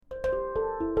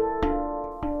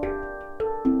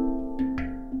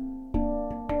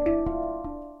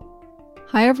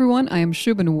Hi everyone, I am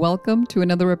Shub and welcome to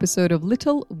another episode of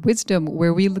Little Wisdom,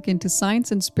 where we look into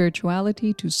science and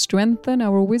spirituality to strengthen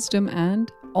our wisdom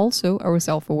and also our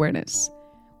self-awareness.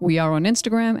 We are on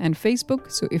Instagram and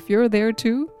Facebook, so if you're there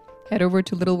too, head over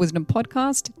to Little Wisdom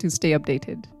Podcast to stay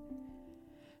updated.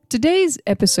 Today's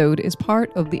episode is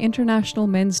part of the International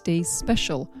Men's Day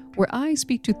special, where I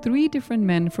speak to 3 different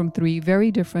men from 3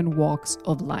 very different walks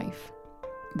of life.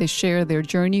 They share their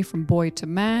journey from boy to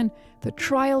man, the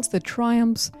trials, the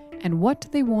triumphs, and what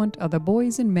they want other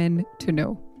boys and men to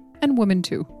know, and women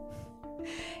too.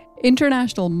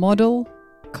 International model,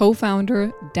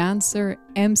 co-founder, dancer,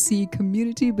 MC,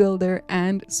 community builder,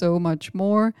 and so much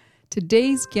more.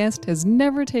 Today's guest has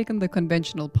never taken the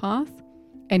conventional path,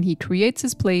 and he creates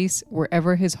his place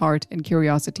wherever his heart and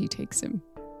curiosity takes him.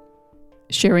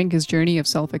 Sharing his journey of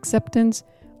self-acceptance,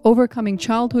 overcoming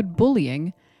childhood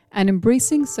bullying, and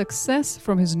embracing success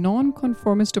from his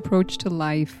non-conformist approach to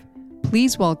life,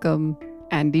 please welcome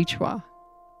Andy Chua.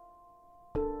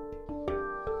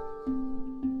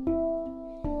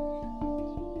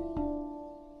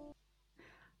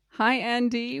 Hi,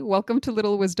 Andy. Welcome to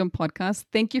Little Wisdom Podcast.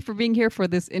 Thank you for being here for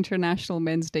this International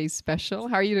Men's Day special.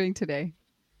 How are you doing today?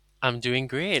 I'm doing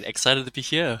great. Excited to be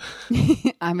here.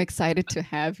 I'm excited to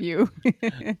have you.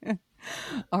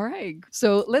 All right.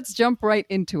 So let's jump right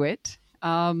into it.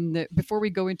 Before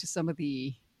we go into some of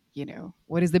the,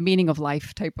 what is the meaning of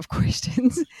life type of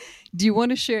questions, do you want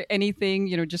to share anything,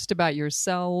 just about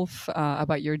yourself,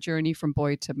 about your journey from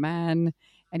boy to man,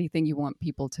 anything you want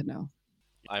people to know?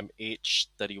 I'm age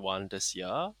 31 this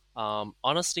year.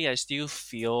 Honestly, I still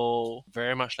feel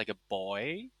very much like a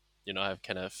boy. I have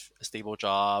kind of a stable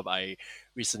job. I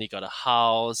recently got a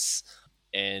house.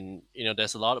 And,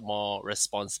 there's a lot more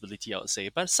responsibility, I would say.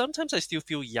 But sometimes I still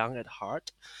feel young at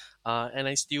heart. And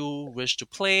I still wish to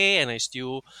play, and I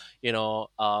still,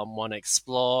 want to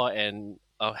explore and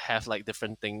have like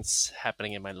different things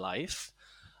happening in my life.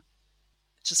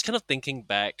 Just kind of thinking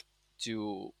back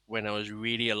to when I was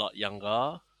really a lot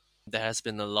younger, there has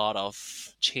been a lot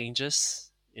of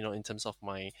changes, in terms of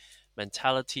my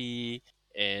mentality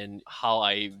and how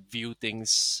I view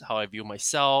things, how I view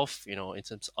myself, in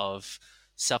terms of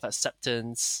self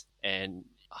acceptance and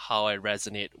how I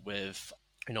resonate with,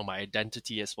 my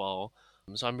identity as well.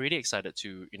 So I'm really excited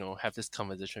to, have this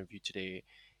conversation with you today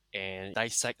and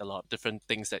dissect a lot of different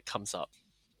things that comes up.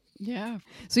 Yeah.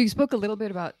 So you spoke a little bit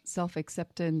about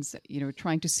self-acceptance,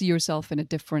 trying to see yourself in a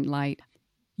different light.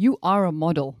 You are a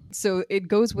model. So it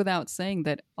goes without saying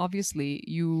that obviously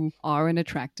you are an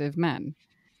attractive man.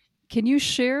 Can you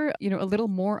share, a little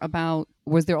more about,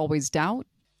 was there always doubt?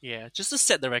 Yeah, just to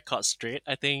set the record straight,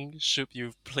 I think Shoop,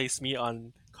 you've placed me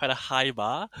on quite a high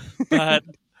bar, but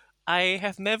I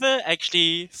have never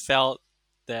actually felt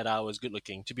that I was good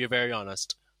looking, to be very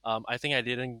honest. I think I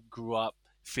didn't grow up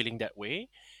feeling that way,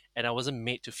 and I wasn't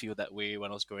made to feel that way when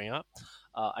I was growing up.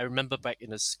 I remember back in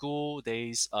the school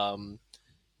days, I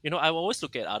would always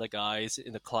look at other guys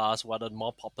in the class, what are the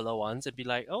more popular ones, and be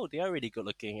like, oh, they are really good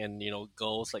looking, and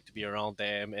girls like to be around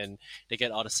them, and they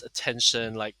get all this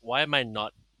attention. Like, why am I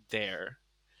not there?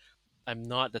 I'm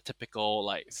not the typical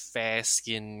like fair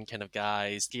skin kind of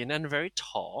guy, skin and very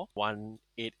tall,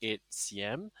 188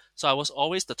 cm. So I was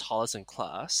always the tallest in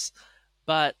class,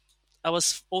 but I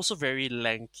was also very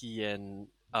lanky and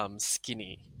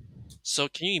skinny. So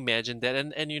can you imagine that?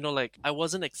 And like I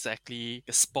wasn't exactly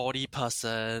a sporty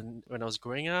person when I was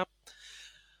growing up.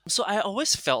 So I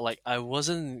always felt like I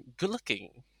wasn't good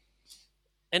looking.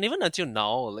 And even until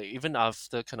now, like even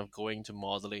after kind of going to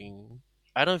modeling,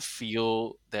 I don't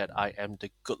feel that I am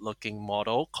the good looking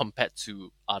model compared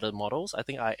to other models. I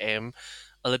think I am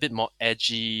a little bit more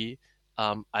edgy.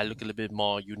 I look a little bit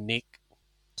more unique.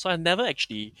 So I never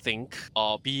actually think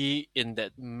or be in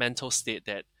that mental state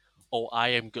that, oh, I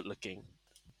am good looking.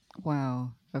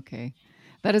 Wow. Okay.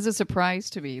 That is a surprise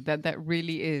to me. That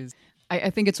really is. I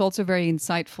think it's also very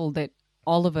insightful that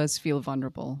all of us feel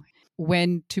vulnerable.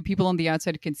 When to people on the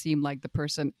outside it can seem like the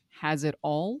person has it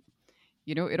all,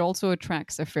 it also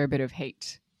attracts a fair bit of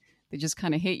hate. They just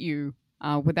kind of hate you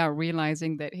without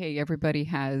realizing that, hey, everybody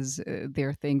has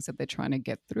their things that they're trying to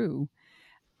get through.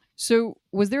 So,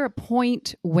 was there a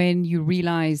point when you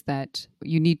realized that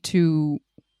you need to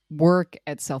work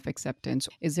at self acceptance?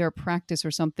 Is there a practice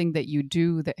or something that you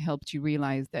do that helped you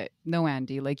realize that, no,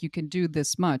 Andy, like you can do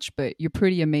this much, but you're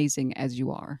pretty amazing as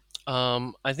you are?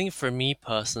 I think for me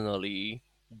personally,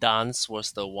 dance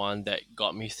was the one that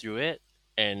got me through it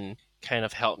and kind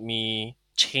of helped me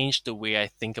change the way I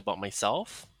think about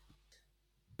myself.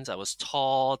 I was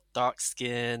tall, dark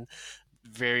skinned,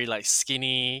 very like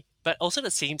skinny, but also at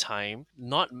the same time,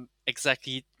 not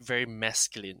exactly very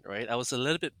masculine, right? I was a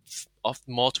little bit of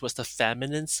more towards the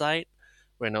feminine side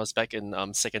when I was back in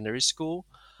secondary school,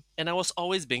 and I was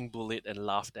always being bullied and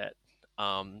laughed at,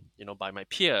 by my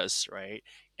peers, right?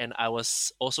 And I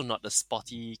was also not the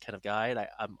sporty kind of guy. Like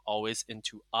I'm always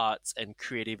into arts and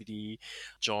creativity.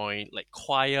 Joined like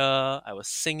choir. I was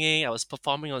singing. I was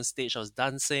performing on stage. I was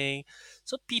dancing.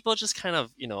 So people just kind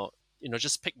of,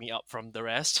 just pick me up from the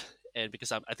rest. And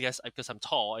because I'm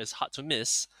tall, it's hard to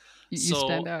miss. You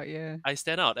stand So out, yeah. I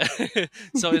stand out.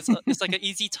 So it's like an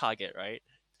easy target, right?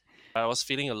 I was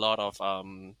feeling a lot of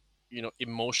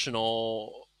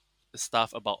emotional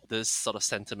stuff about this sort of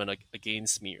sentiment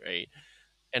against me, right?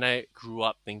 And I grew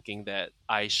up thinking that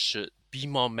I should be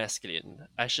more masculine.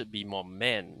 I should be more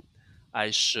man.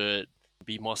 I should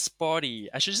be more sporty.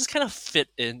 I should just kind of fit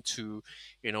into,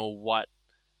 what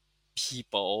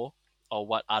people or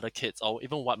what other kids or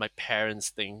even what my parents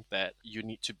think that you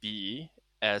need to be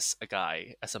as a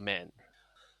guy, as a man.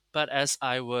 But as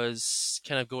I was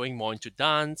kind of going more into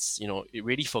dance, it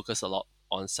really focused a lot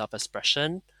on self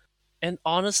expression. And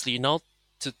honestly, now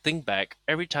to think back,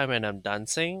 every time when I'm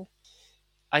dancing,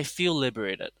 I feel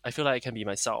liberated. I feel like I can be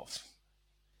myself.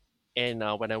 And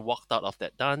when I walked out of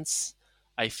that dance,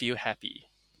 I feel happy,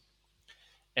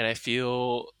 and I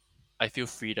feel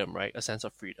freedom, right? A sense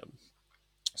of freedom.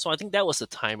 So I think that was the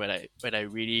time when I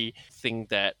really think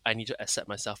that I need to accept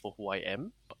myself for who I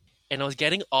am. And I was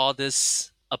getting all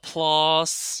this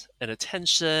applause and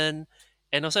attention,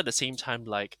 and also at the same time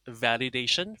like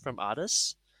validation from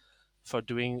others for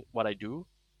doing what I do.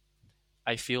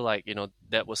 I feel like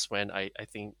that was when I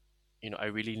think I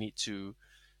really need to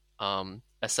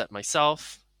accept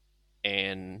myself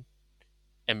and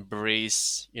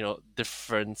embrace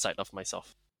different side of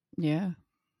myself. Yeah.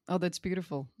 Oh, that's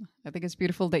beautiful. I think it's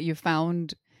beautiful that you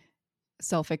found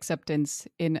self acceptance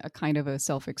in a kind of a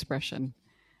self expression,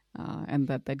 and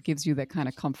that gives you that kind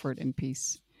of comfort and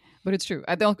peace. But it's true.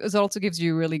 I think it also gives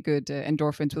you really good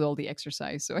endorphins with all the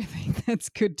exercise. So I think that's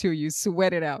good too. You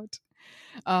sweat it out.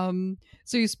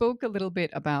 So you spoke a little bit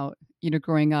about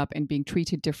growing up and being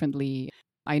treated differently.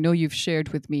 I know you've shared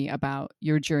with me about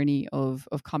your journey of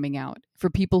coming out. For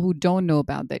people who don't know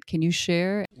about that, can you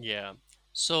share? Yeah.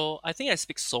 So I think I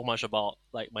speak so much about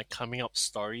like my coming up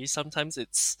story. Sometimes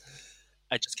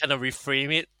I just kind of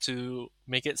reframe it to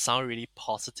make it sound really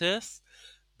positive.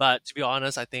 But to be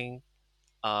honest, I think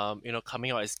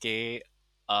coming out as gay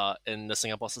in the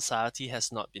Singapore society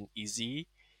has not been easy,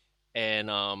 and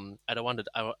I don't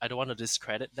want to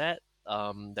discredit that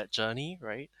journey,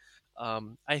 right?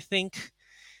 I think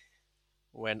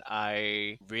when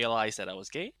I realized that I was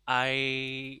gay,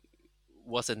 I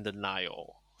was in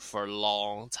denial for a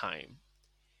long time.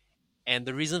 And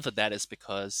the reason for that is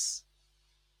because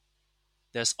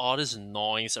there's all this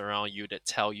noise around you that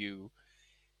tell you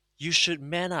you should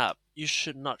man up, you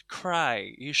should not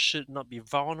cry, you should not be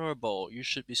vulnerable, you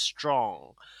should be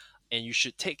strong, and you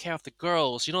should take care of the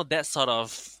girls. That sort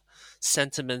of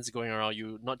sentiments going around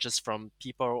you, not just from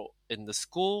people in the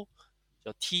school,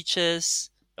 your teachers,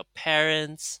 your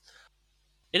parents.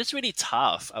 It is really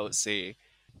tough, I would say.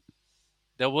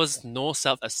 There was no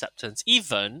self acceptance,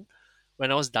 even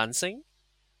when I was dancing,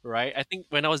 right? I think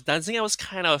when I was dancing, I was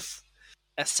kind of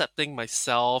accepting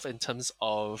myself in terms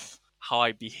of how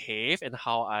I behave and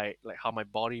how my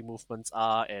body movements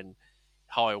are and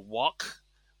how I walk.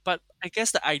 But I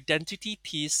guess the identity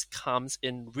piece comes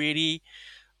in really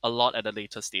a lot at a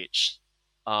later stage.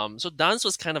 So dance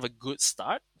was kind of a good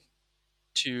start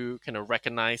to kind of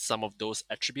recognize some of those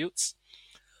attributes,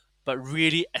 but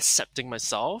really accepting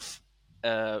myself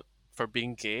uh, for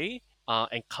being gay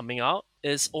and coming out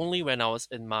is only when I was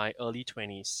in my early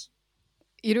 20s.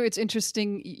 It's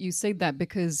interesting you say that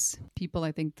because people,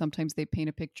 I think, sometimes they paint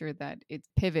a picture that it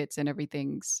pivots and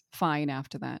everything's fine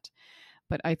after that.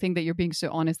 But I think that you're being so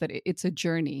honest that it's a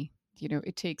journey.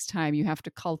 It takes time. You have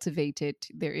to cultivate it.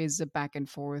 There is a back and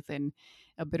forth and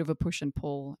a bit of a push and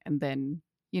pull. And then,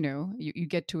 you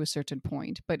get to a certain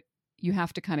point, but you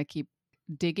have to kind of keep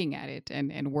digging at it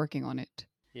and working on it.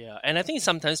 Yeah, and I think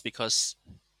sometimes because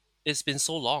it's been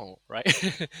so long, right?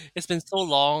 It's been so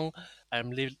long.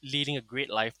 I'm leading a great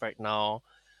life right now,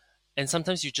 and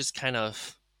sometimes you just kind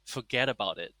of forget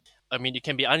about it. I mean, it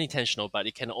can be unintentional, but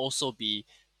it can also be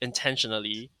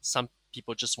intentionally. Some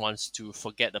people just wants to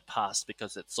forget the past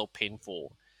because it's so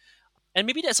painful. And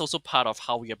maybe that's also part of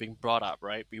how we are being brought up,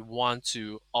 right? We want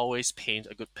to always paint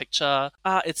a good picture.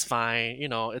 It's fine,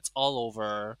 it's all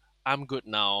over. I'm good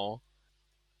now.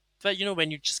 But when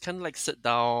you just kind of like sit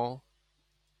down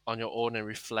on your own and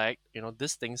reflect,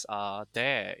 these things are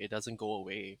there. It doesn't go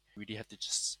away. You really have to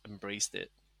just embrace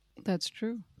it. That's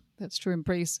true. That's true.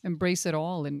 Embrace it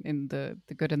all in the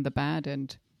good and the bad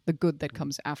and the good that Mm.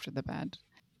 comes after the bad.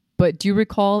 But do you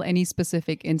recall any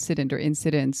specific incident or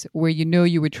incidents where you know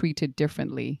you were treated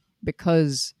differently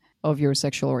because of your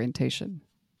sexual orientation?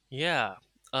 Yeah,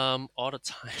 all the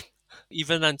time,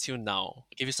 even until now. I'll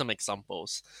give you some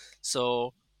examples.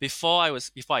 So before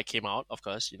I came out, of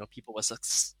course,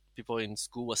 people in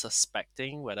school were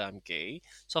suspecting whether I'm gay.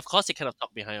 So of course they kind of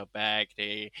talk behind your back.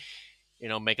 They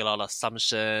make a lot of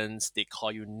assumptions. They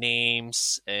call you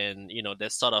names, and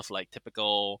there's sort of like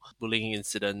typical bullying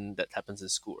incident that happens in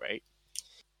school, right?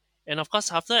 And of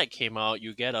course, after I came out,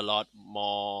 you get a lot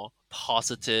more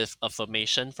positive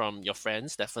affirmation from your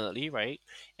friends, definitely, right?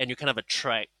 And you kind of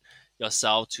attract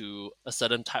yourself to a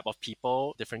certain type of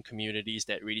people, different communities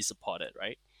that really support it,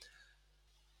 right?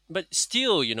 But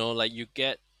still, like you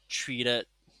get treated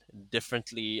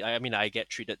differently. I mean, I get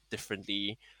treated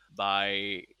differently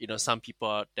by, some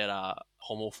people that are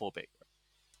homophobic,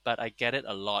 but I get it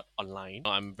a lot online.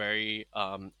 I'm very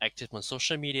active on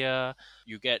social media.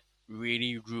 You get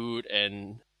really rude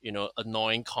and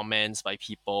annoying comments by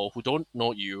people who don't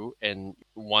know you and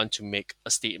want to make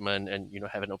a statement and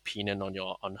have an opinion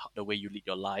on the way you lead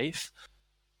your life.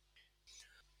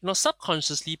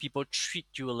 Subconsciously people treat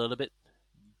you a little bit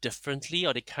differently,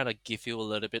 or they kind of give you a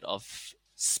little bit of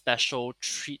special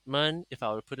treatment, if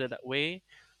I would put it that way.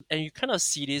 And you kind of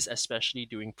see this especially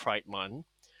during Pride Month,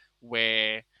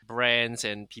 where brands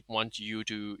and people want you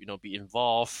to be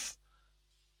involved.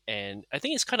 And I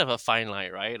think it's kind of a fine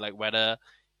line, right? Like whether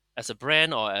as a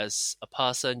brand or as a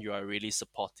person you are really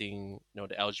supporting the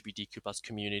LGBTQ plus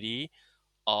community,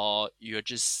 or you're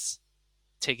just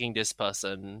taking this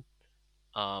person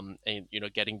and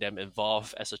getting them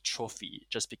involved as a trophy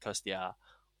just because they are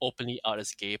openly out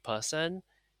as a gay person,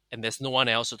 and there's no one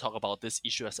else to talk about this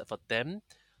issue except for them.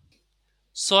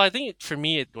 So I think for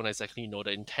me, don't exactly know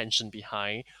the intention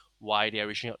behind why they are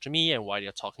reaching out to me and why they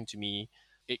are talking to me.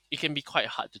 It can be quite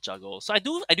hard to juggle. So I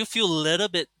do feel a little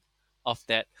bit of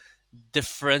that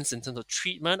difference in terms of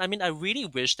treatment. I mean, I really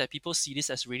wish that people see this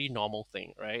as really normal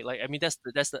thing, right? Like, I mean, that's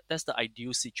the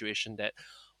ideal situation, that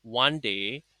one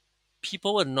day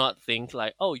people would not think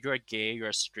like, oh, you're a gay, you're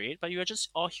a straight, but you're just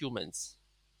all humans.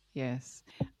 Yes.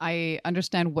 I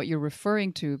understand what you're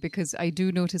referring to because I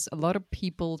do notice a lot of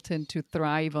people tend to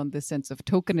thrive on this sense of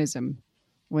tokenism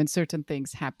when certain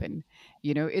things happen.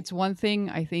 It's one thing,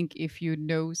 I think, if you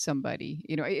know somebody,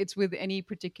 it's with any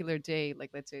particular day,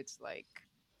 like let's say it's like,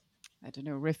 I don't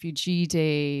know, Refugee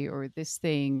Day or this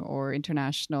thing or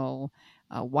International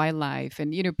Wildlife.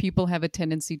 And, people have a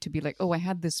tendency to be like, oh, I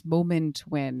had this moment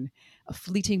a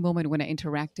fleeting moment when I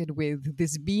interacted with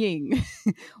this being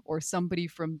or somebody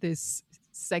from this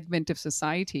segment of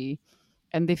society.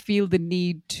 And they feel the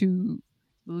need to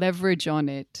leverage on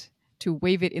it, to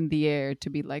wave it in the air, to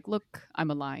be like, look,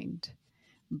 I'm aligned.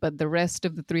 But the rest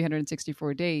of the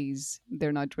 364 days,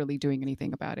 they're not really doing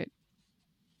anything about it.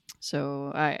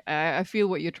 So I feel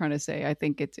what you're trying to say. I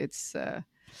think it's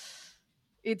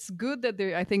good that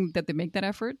I think that they make that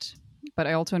effort, but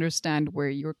I also understand where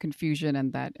your confusion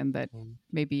and that Mm.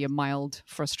 maybe a mild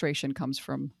frustration comes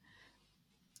from.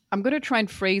 I'm going to try and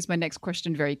phrase my next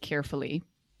question very carefully,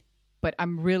 but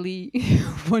I'm really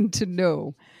want to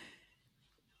know: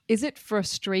 is it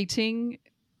frustrating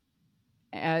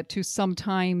to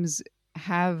sometimes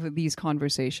have these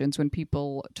conversations when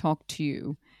people talk to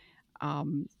you,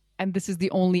 um, and this is the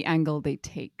only angle they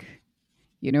take?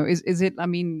 Is it, I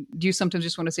mean, do you sometimes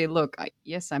just want to say, look,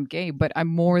 yes, I'm gay, but I'm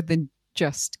more than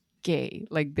just gay.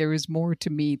 Like there is more to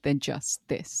me than just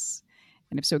this.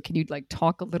 And if so, can you like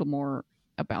talk a little more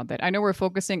about that? I know we're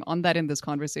focusing on that in this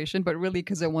conversation, but really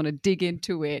because I want to dig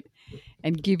into it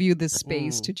and give you the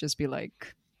space Mm. to just be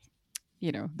like,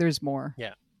 there's more.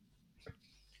 Yeah.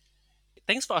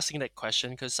 Thanks for asking that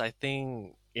question, because I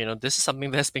think this is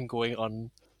something that's been going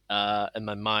on in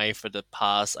my mind for the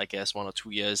past, I guess, 1 or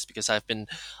 2 years, because I've been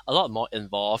a lot more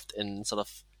involved in sort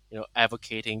of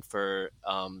advocating for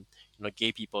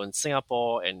gay people in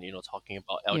Singapore, and talking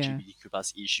about Yeah. LGBTQ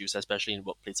plus issues, especially in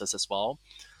workplaces as well.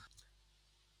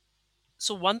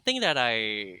 So one thing that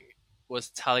I was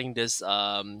telling this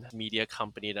media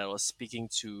company that I was speaking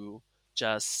to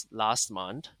just last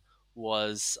month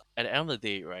was, at the end of the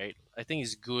day, right? I think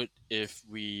it's good if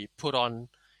we put on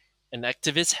an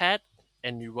activist hat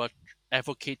and we were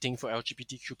advocating for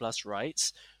LGBTQ plus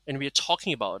rights and we are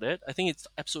talking about it. I think it's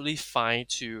absolutely fine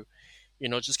to,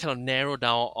 just kind of narrow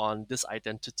down on this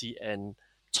identity and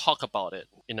talk about it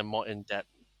in a more in-depth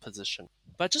position.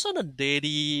 But just on a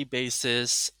daily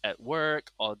basis at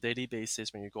work or daily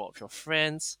basis when you go out with your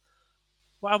friends,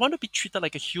 well, I want to be treated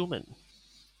like a human.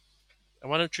 I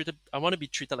want to be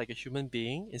treated like a human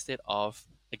being instead of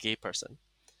a gay person.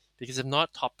 Because if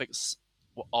not, topics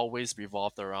will always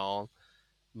revolve around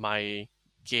my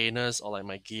gayness or like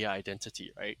my gay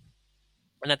identity, right?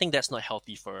 And I think that's not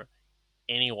healthy for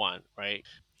anyone, right?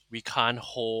 We can't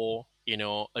hold,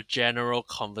 a general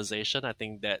conversation. I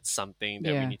think that's something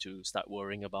that we Yeah. need to start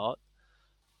worrying about.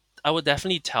 I would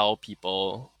definitely tell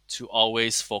people to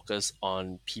always focus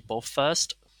on people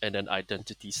first and then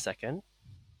identity second.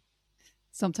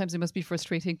 Sometimes it must be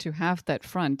frustrating to have that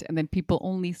front and then people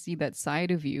only see that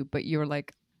side of you, but you're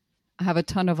like, I have a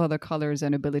ton of other colors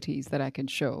and abilities that I can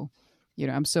show.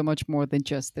 I'm so much more than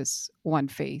just this one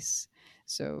face.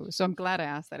 So I'm glad I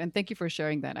asked that. And thank you for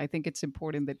sharing that. I think it's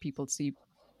important that people see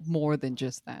more than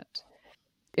just that.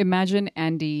 Imagine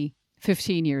Andy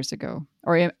 15 years ago,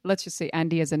 or let's just say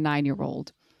Andy as a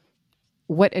 9-year-old.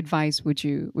 What advice would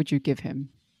you give him?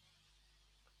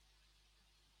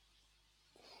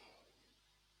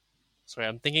 Sorry,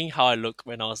 I'm thinking how I looked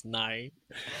when I was 9.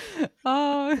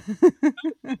 Oh,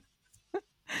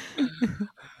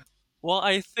 Well,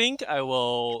 I think I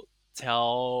will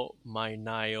tell my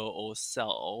 9-year-old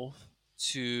self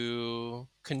to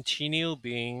continue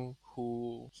being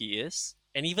who he is,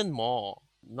 and even more,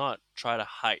 not try to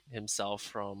hide himself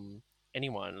from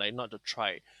anyone. Like not to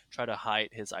try to hide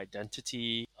his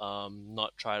identity,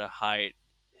 not try to hide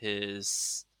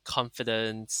his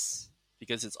confidence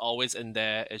because it's always in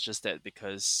there. It's just that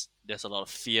because there's a lot of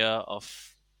fear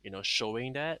of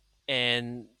showing that,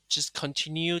 and just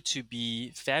continue to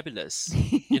be fabulous,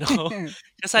 you know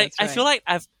because I, that's I feel right.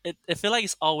 like I feel like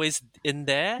it's always in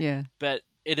there, Yeah, but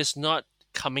it is not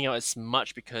coming out as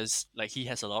much because like he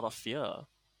has a lot of fear.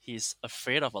 He's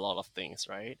afraid of a lot of things,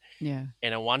 right? yeah.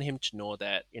 And I want him to know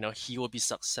that he will be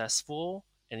successful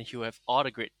and he will have all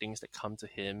the great things that come to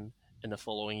him in the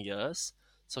following years.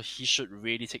 So he should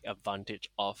really take advantage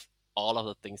of all of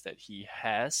the things that he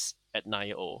has at 9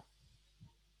 year old.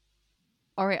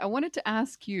 All right, I wanted to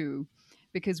ask you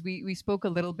because we spoke a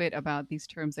little bit about these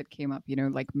terms that came up,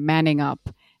 like manning up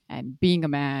and being a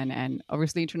man, and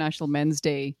obviously International Men's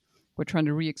Day. We're trying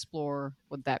to re-explore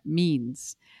what that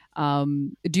means.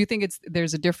 Do you think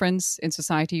there's a difference in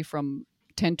society from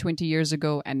 10, 20 years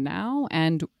ago and now?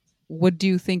 And what do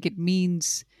you think it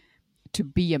means to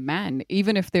be a man,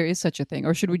 even if there is such a thing?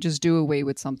 Or should we just do away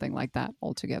with something like that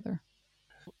altogether?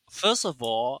 First of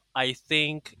all, I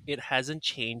think it hasn't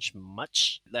changed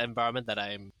much the environment that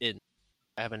I'm in.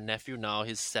 I have a nephew now,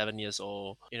 he's 7 years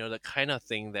old. The kind of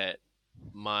thing that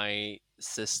my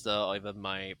sister or even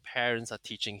my parents are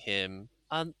teaching him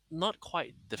are not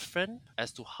quite different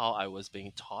as to how I was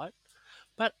being taught.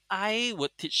 But I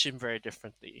would teach him very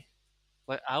differently.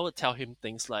 Like I would tell him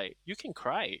things like, you can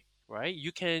cry, right?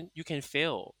 You can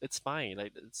fail. It's fine.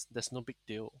 Like there's no big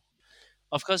deal.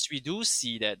 Of course, we do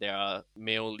see that there are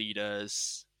male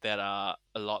leaders that are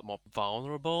a lot more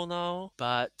vulnerable now,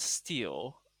 but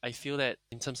still, I feel that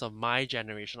in terms of my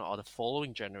generation or the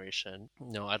following generation,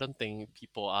 no, I don't think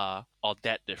people are all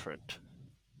that different.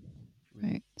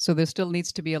 Right. So there still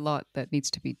needs to be a lot that needs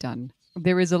to be done.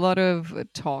 There is a lot of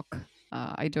talk.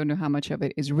 I don't know how much of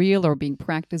it is real or being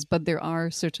practiced, but there are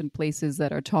certain places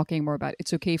that are talking more about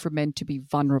it's okay for men to be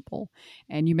vulnerable.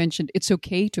 And you mentioned it's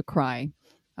okay to cry.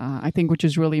 I think which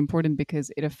is really important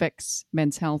because it affects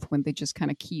men's health when they just kind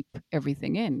of keep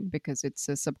everything in because it's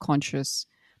a subconscious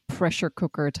pressure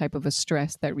cooker type of a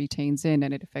stress that retains in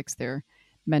and it affects their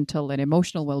mental and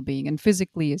emotional well being and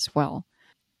physically as well.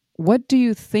 What do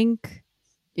you think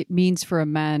it means for a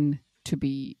man to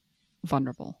be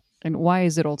vulnerable? And why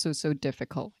is it also so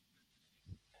difficult?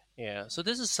 Yeah, so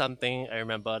this is something I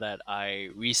remember that I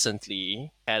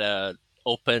recently had a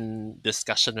open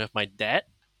discussion with my dad,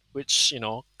 which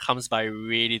comes by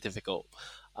really difficult.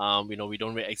 We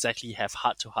don't really exactly have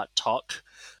heart to heart talk,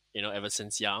 ever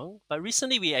since young. But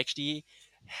recently, we actually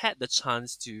had the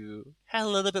chance to have a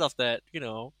little bit of that,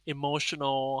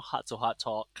 emotional heart to heart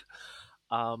talk.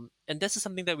 And this is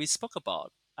something that we spoke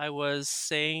about. I was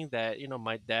saying that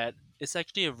my dad is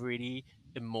actually a really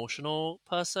emotional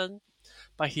person,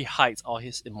 but he hides all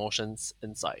his emotions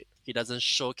inside. He doesn't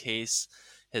showcase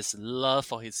his love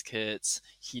for his kids.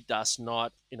 He does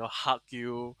not, hug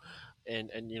you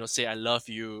and say I love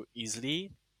you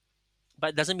easily.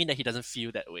 But it doesn't mean that he doesn't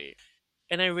feel that way.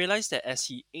 And I realized that as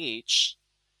he aged,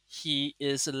 he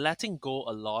is letting go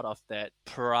a lot of that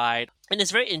pride. And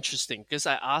it's very interesting because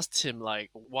I asked him like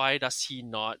why does he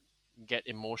not get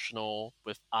emotional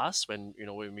with us when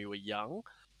we were young?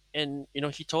 And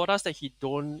he told us that he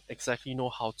don't exactly know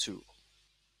how to.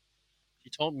 He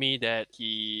told me that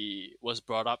he was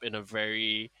brought up in a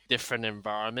very different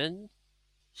environment.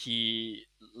 He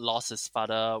lost his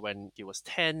father when he was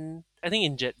 10. I think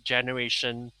in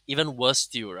generation, even worse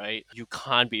still, right? You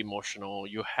can't be emotional.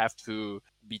 You have to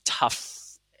be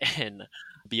tough and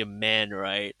be a man,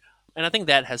 right? And I think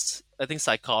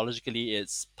psychologically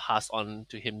it's passed on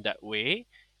to him that way.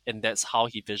 And that's how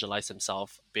he visualized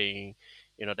himself being,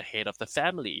 the head of the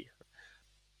family.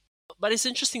 But it's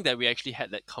interesting that we actually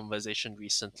had that conversation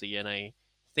recently. And I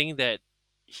think that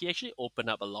he actually opened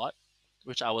up a lot,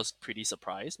 which I was pretty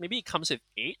surprised. Maybe it comes with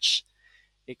age.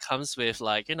 It comes with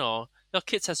like, your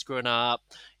kids has grown up.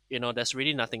 There's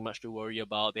really nothing much to worry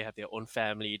about. They have their own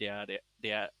family. They are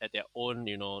at their own,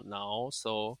 now.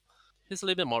 So he's a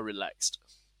little bit more relaxed.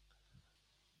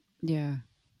 Yeah.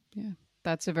 Yeah.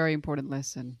 That's a very important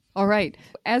lesson. All right.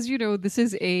 As you know, this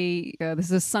is a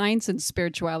science and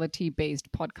spirituality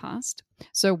based podcast.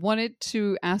 So I wanted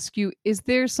to ask you, is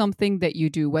there something that you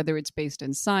do, whether it's based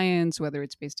in science, whether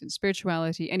it's based in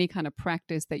spirituality, any kind of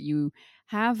practice that you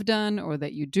have done or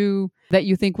that you do that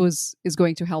you think is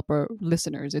going to help our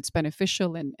listeners? It's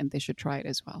beneficial and they should try it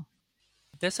as well.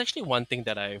 There's actually one thing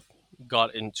that I've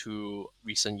got into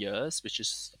recent years, which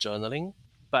is journaling,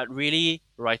 but really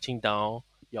writing down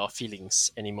your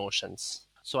feelings and emotions.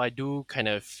 So I do kind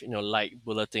of, like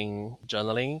bulleting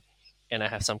journaling, and I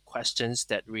have some questions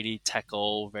that really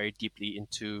tackle very deeply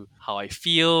into how I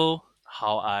feel,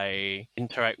 how I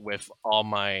interact with all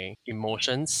my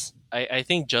emotions. I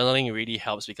think journaling really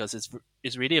helps because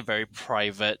it's really a very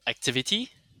private activity,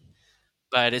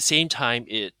 but at the same time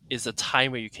it is a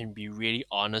time where you can be really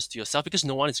honest to yourself because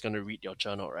no one is going to read your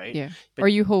journal, right? Yeah. But Or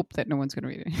you hope that no one's going to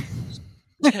read it.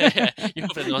 you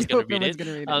hope that no You one's going to hope no read one's it. going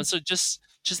to read it. So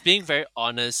just being very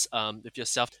honest with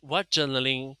yourself. What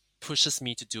journaling pushes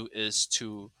me to do is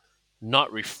to not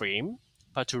reframe,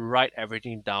 but to write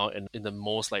everything down in the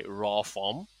most like raw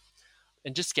form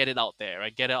and just get it out there,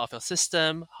 right? Get it off your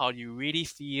system. How do you really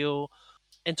feel?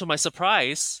 And to my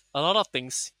surprise, a lot of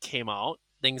things came out,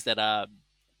 things that are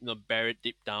buried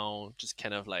deep down, just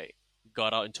kind of like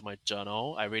got out into my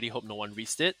journal. I really hope no one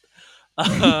reads it.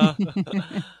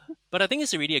 But I think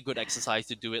it's really a good exercise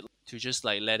to do it, to just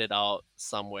like let it out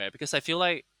somewhere, because I feel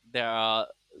like there are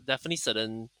definitely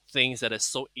certain things that are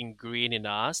so ingrained in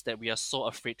us that we are so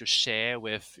afraid to share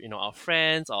with our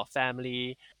friends, our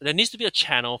family. There needs to be a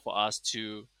channel for us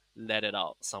to let it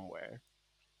out somewhere.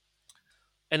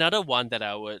 Another one that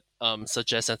I would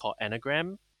suggest is called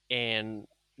Anagram. And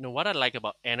what I like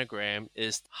about Anagram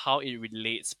is how it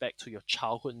relates back to your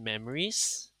childhood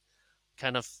memories,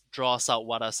 kind of draws out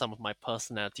what are some of my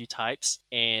personality types.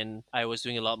 And I was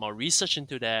doing a lot more research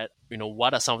into that.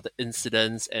 What are some of the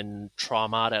incidents and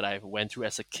trauma that I went through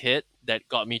as a kid that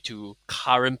got me to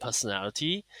current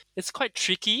personality. It's quite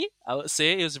tricky, I would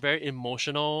say. It was very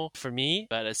emotional for me,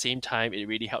 but at the same time, it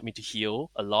really helped me to heal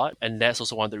a lot. And that's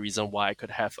also one of the reasons why I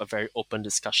could have a very open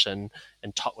discussion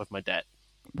and talk with my dad.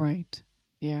 Right.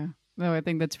 Yeah. No, I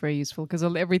think that's very useful because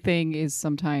everything is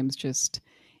sometimes just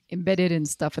embedded in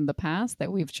stuff in the past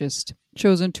that we've just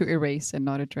chosen to erase and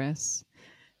not address.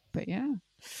 But yeah.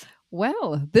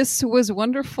 Well, this was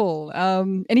wonderful.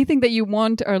 Anything that you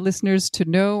want our listeners to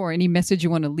know or any message you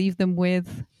want to leave them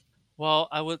with? Well,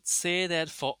 I would say that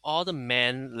for all the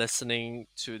men listening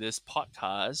to this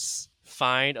podcast,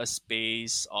 find a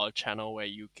space or a channel where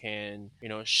you can,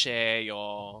 share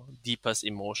your deepest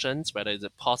emotions, whether it's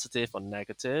positive or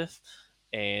negative,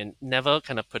 and never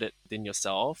kind of put it within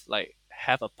yourself. Like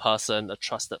have a person, a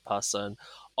trusted person,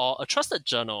 or a trusted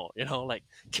journal, like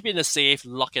keep it in a safe,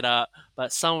 lock it up,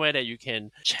 but somewhere that you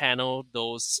can channel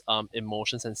those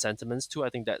emotions and sentiments to. I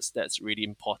think that's really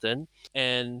important.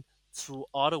 And to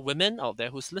all the women out there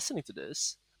who's listening to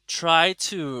this, try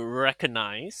to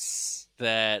recognize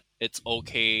that it's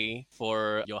okay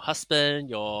for your husband,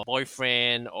 your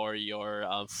boyfriend, or your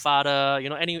father,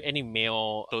 any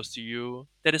male close to you,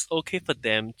 that it's okay for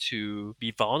them to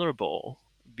be vulnerable,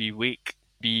 be weak,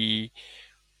 be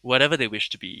whatever they wish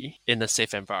to be in a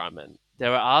safe environment.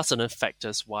 There are certain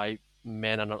factors why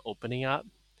men are not opening up,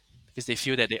 because they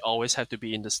feel that they always have to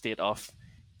be in the state of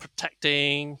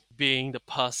protecting, being the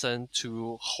person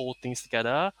to hold things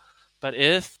together. But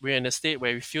if we're in a state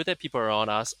where we feel that people around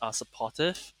us are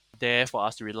supportive, there for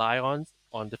us to rely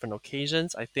on different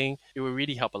occasions, I think it will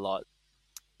really help a lot.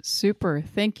 Super.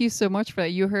 Thank you so much for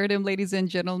that. You heard him, ladies and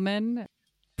gentlemen.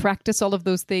 Practice all of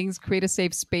those things, create a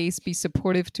safe space, be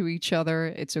supportive to each other.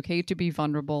 It's okay to be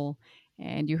vulnerable.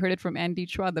 And you heard it from Andy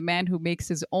Chua, the man who makes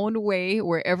his own way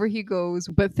wherever he goes.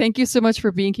 But thank you so much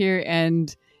for being here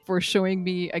and for showing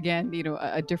me again,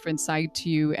 a different side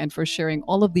to you and for sharing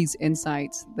all of these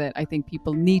insights that I think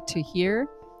people need to hear.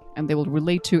 and they will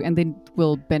relate to and they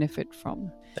will benefit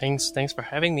from. Thanks for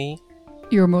having me.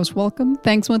 You're most welcome.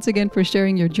 Thanks once again for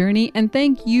sharing your journey, and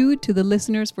thank you to the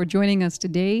listeners for joining us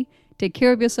today. Take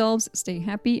care of yourselves, stay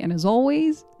happy, and as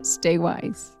always, stay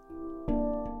wise.